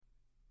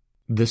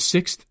The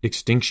Sixth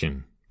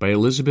Extinction by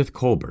Elizabeth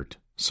Kolbert.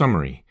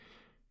 Summary.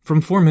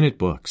 From 4-Minute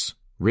Books.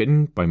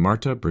 Written by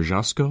Marta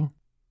Brajasco.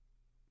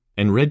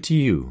 And read to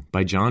you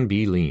by John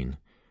B. Lean.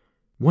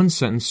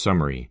 One-sentence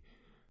summary.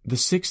 The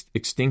Sixth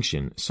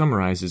Extinction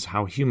summarizes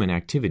how human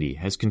activity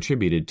has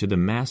contributed to the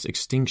mass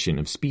extinction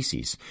of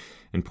species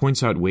and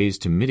points out ways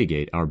to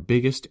mitigate our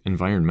biggest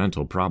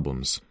environmental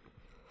problems.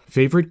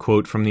 Favorite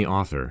quote from the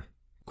author.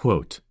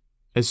 Quote,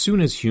 "As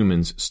soon as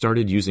humans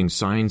started using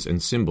signs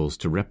and symbols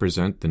to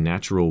represent the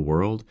natural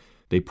world,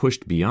 they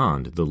pushed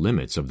beyond the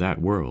limits of that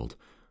world."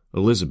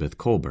 Elizabeth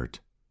Kolbert.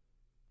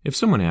 If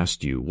someone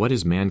asked you what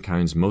is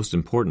mankind's most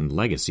important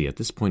legacy at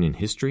this point in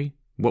history,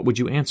 what would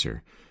you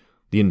answer?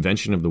 The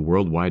invention of the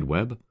World Wide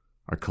Web?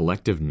 Our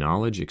collective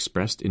knowledge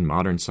expressed in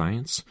modern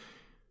science?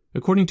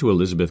 According to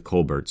Elizabeth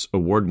Kolbert's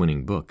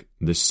award-winning book,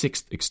 The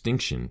Sixth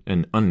Extinction,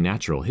 An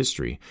Unnatural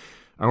History,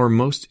 our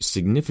most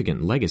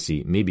significant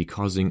legacy may be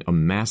causing a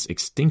mass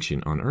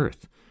extinction on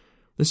Earth.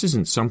 This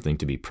isn't something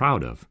to be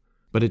proud of,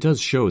 but it does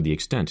show the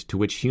extent to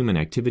which human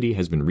activity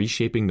has been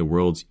reshaping the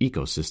world's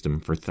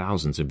ecosystem for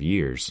thousands of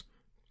years.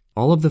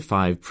 All of the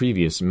 5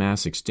 previous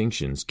mass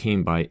extinctions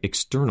came by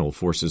external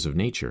forces of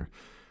nature.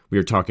 We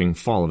are talking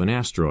fall of an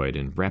asteroid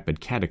and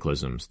rapid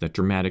cataclysms that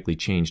dramatically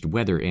changed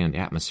weather and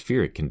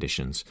atmospheric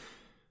conditions.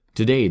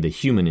 Today, the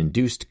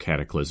human-induced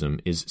cataclysm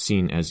is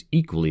seen as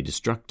equally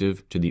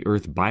destructive to the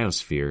Earth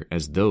biosphere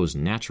as those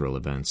natural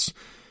events.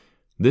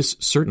 This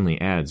certainly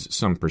adds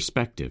some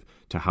perspective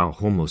to how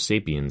Homo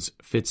sapiens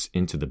fits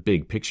into the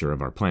big picture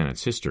of our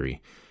planet's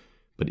history.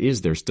 But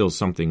is there still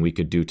something we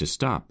could do to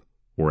stop,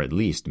 or at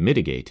least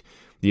mitigate,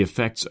 the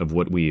effects of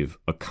what we've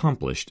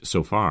accomplished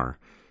so far?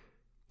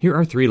 Here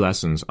are 3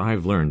 lessons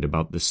I've learned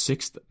about the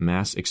 6th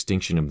mass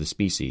extinction of the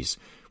species,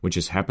 which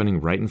is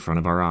happening right in front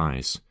of our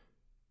eyes.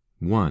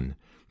 1.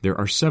 There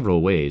are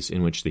several ways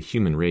in which the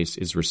human race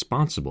is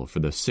responsible for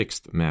the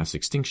 6th mass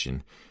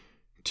extinction.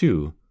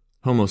 2.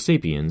 Homo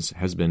sapiens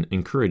has been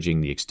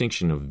encouraging the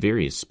extinction of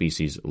various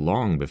species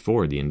long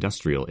before the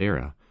industrial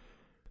era.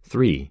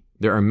 3.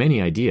 There are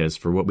many ideas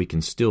for what we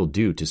can still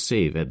do to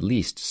save at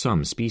least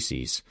some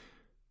species.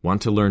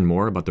 Want to learn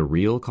more about the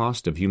real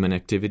cost of human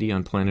activity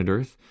on planet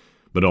Earth,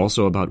 but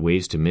also about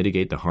ways to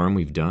mitigate the harm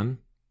we've done?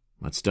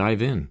 Let's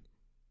dive in.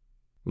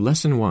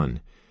 Lesson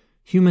 1.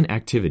 Human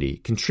activity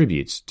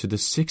contributes to the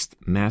 6th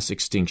mass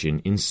extinction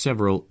in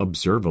several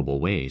observable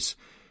ways.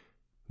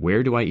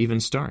 Where do I even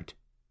start?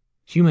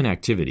 Human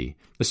activity,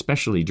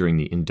 especially during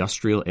the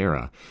industrial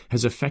era,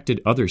 has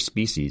affected other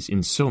species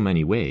in so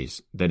many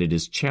ways that it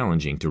is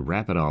challenging to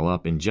wrap it all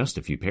up in just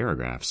a few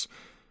paragraphs.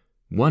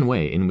 One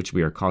way in which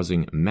we are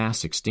causing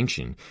mass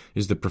extinction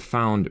is the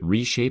profound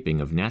reshaping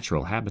of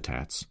natural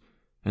habitats.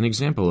 An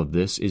example of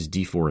this is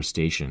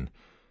deforestation.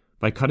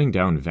 By cutting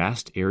down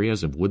vast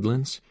areas of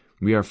woodlands,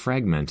 we are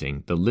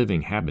fragmenting the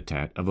living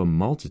habitat of a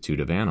multitude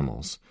of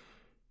animals.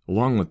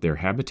 Along with their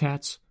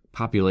habitats,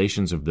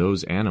 populations of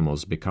those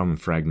animals become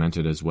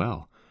fragmented as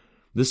well.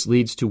 This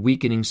leads to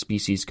weakening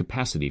species'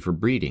 capacity for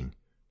breeding,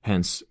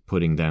 hence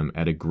putting them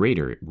at a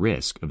greater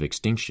risk of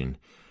extinction.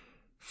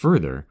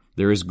 Further,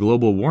 there is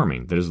global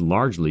warming that is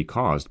largely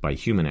caused by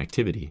human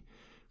activity.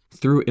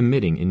 Through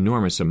emitting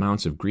enormous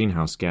amounts of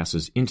greenhouse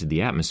gases into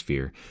the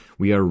atmosphere,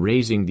 we are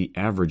raising the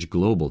average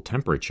global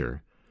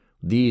temperature.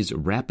 These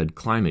rapid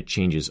climate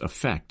changes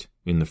affect,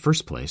 in the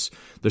first place,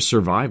 the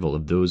survival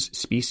of those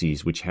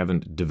species which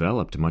haven't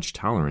developed much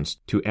tolerance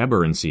to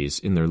aberrancies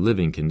in their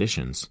living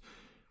conditions.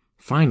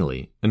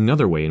 Finally,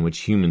 another way in which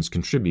humans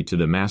contribute to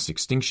the mass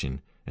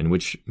extinction, and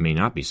which may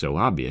not be so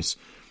obvious,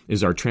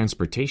 is our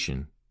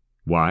transportation.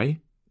 Why?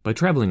 By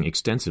traveling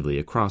extensively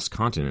across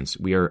continents,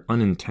 we are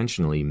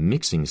unintentionally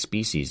mixing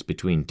species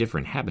between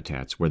different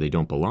habitats where they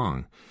don't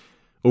belong.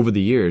 Over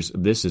the years,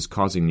 this is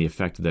causing the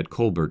effect that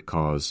Kolbert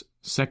calls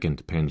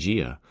second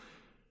Pangea.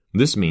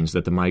 This means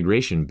that the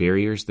migration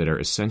barriers that are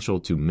essential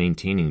to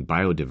maintaining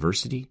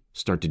biodiversity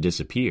start to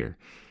disappear.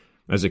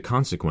 As a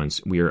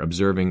consequence, we are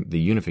observing the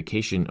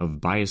unification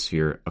of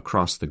biosphere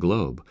across the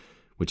globe,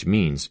 which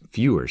means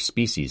fewer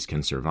species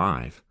can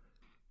survive.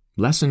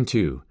 Lesson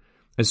 2.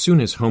 As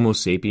soon as Homo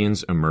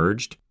sapiens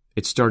emerged,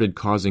 it started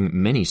causing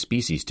many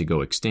species to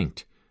go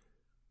extinct.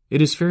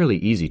 It is fairly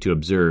easy to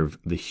observe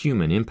the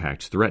human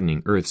impact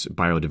threatening Earth's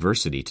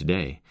biodiversity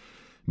today.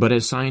 But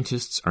as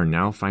scientists are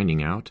now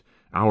finding out,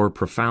 our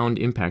profound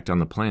impact on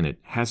the planet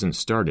hasn't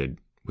started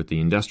with the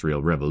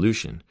Industrial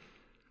Revolution.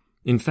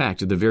 In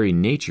fact, the very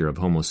nature of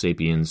Homo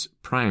sapiens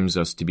primes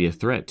us to be a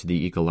threat to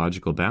the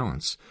ecological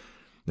balance.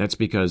 That's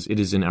because it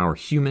is in our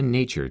human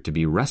nature to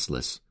be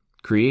restless,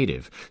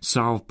 creative,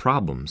 solve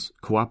problems,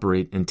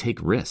 cooperate, and take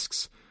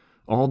risks.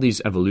 All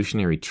these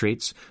evolutionary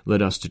traits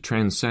led us to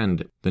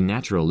transcend the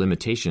natural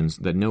limitations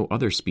that no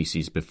other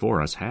species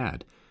before us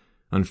had.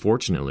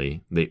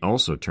 Unfortunately, they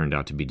also turned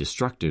out to be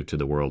destructive to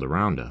the world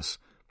around us.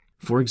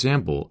 For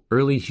example,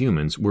 early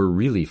humans were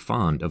really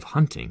fond of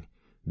hunting.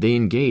 They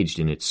engaged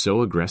in it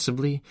so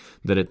aggressively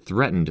that it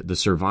threatened the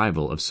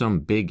survival of some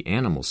big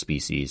animal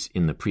species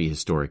in the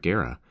prehistoric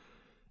era.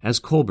 As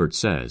Kolbert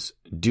says,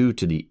 due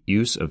to the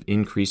use of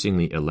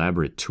increasingly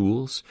elaborate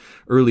tools,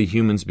 early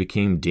humans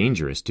became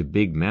dangerous to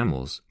big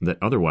mammals that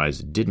otherwise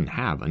didn't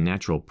have a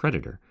natural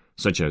predator,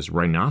 such as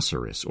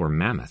rhinoceros or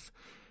mammoth.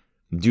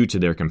 Due to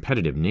their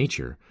competitive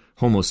nature,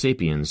 Homo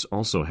sapiens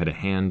also had a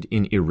hand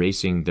in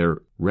erasing their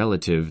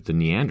relative, the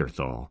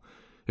Neanderthal.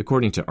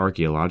 According to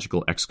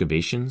archaeological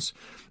excavations,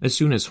 as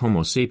soon as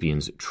Homo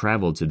sapiens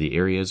traveled to the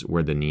areas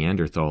where the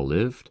Neanderthal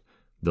lived,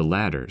 the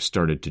latter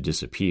started to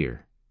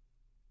disappear.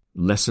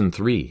 Lesson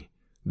 3.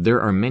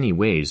 There are many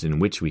ways in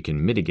which we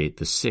can mitigate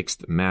the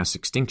sixth mass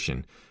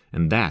extinction,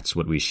 and that's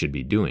what we should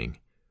be doing.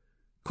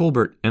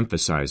 Kolbert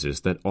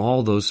emphasizes that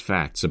all those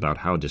facts about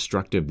how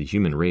destructive the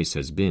human race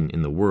has been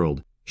in the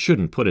world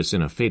shouldn't put us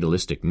in a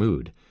fatalistic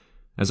mood.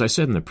 As I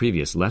said in the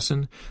previous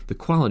lesson, the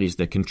qualities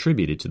that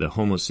contributed to the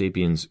Homo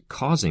sapiens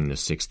causing the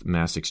sixth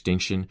mass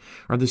extinction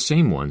are the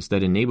same ones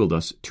that enabled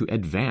us to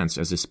advance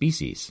as a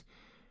species.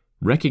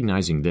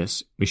 Recognizing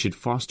this, we should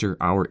foster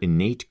our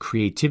innate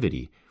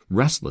creativity,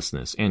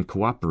 restlessness, and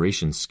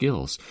cooperation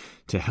skills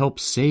to help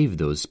save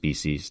those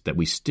species that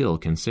we still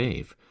can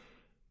save.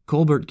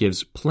 Kolbert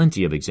gives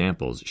plenty of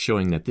examples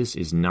showing that this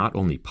is not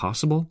only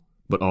possible,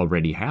 but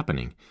already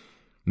happening.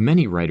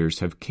 Many writers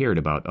have cared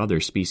about other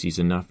species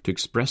enough to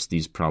express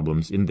these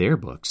problems in their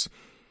books.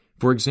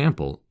 For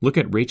example, look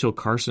at Rachel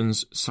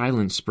Carson's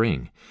Silent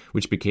Spring,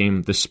 which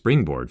became the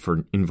springboard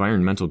for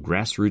environmental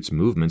grassroots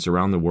movements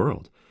around the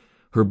world.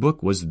 Her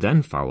book was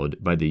then followed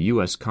by the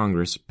U.S.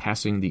 Congress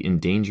passing the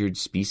Endangered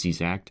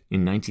Species Act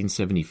in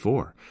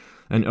 1974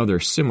 and other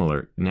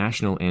similar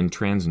national and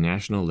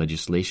transnational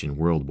legislation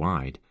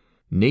worldwide.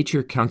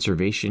 Nature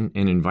conservation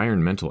and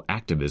environmental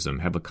activism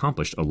have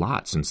accomplished a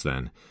lot since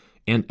then,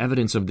 and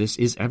evidence of this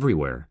is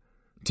everywhere.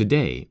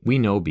 Today, we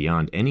know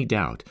beyond any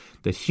doubt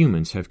that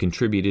humans have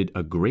contributed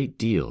a great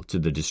deal to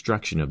the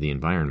destruction of the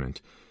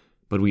environment.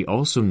 But we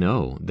also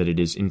know that it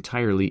is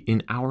entirely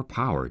in our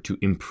power to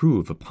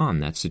improve upon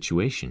that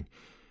situation.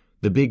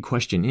 The big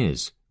question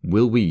is,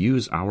 will we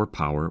use our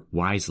power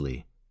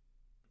wisely?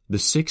 The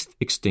Sixth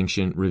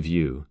Extinction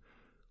Review.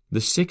 The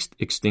Sixth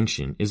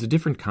Extinction is a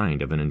different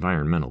kind of an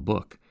environmental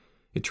book.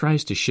 It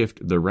tries to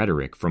shift the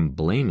rhetoric from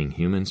blaming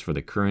humans for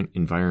the current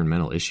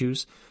environmental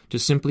issues to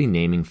simply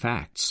naming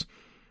facts.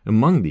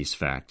 Among these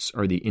facts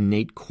are the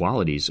innate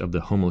qualities of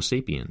the Homo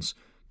sapiens,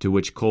 to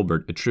which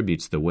Kolbert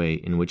attributes the way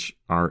in which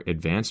our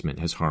advancement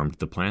has harmed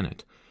the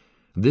planet.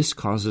 This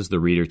causes the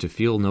reader to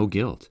feel no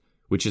guilt,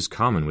 which is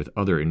common with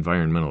other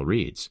environmental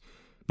reads,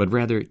 but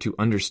rather to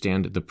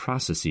understand the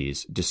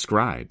processes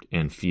described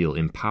and feel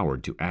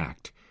empowered to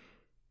act.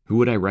 Who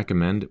would I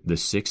recommend the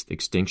Sixth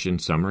Extinction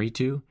summary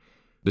to?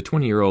 The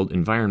 20-year-old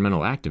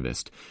environmental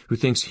activist who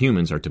thinks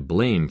humans are to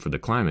blame for the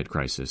climate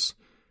crisis.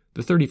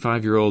 The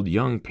 35-year-old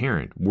young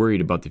parent worried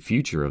about the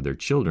future of their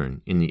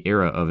children in the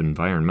era of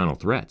environmental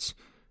threats,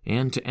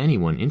 and to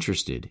anyone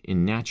interested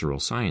in natural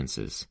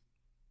sciences.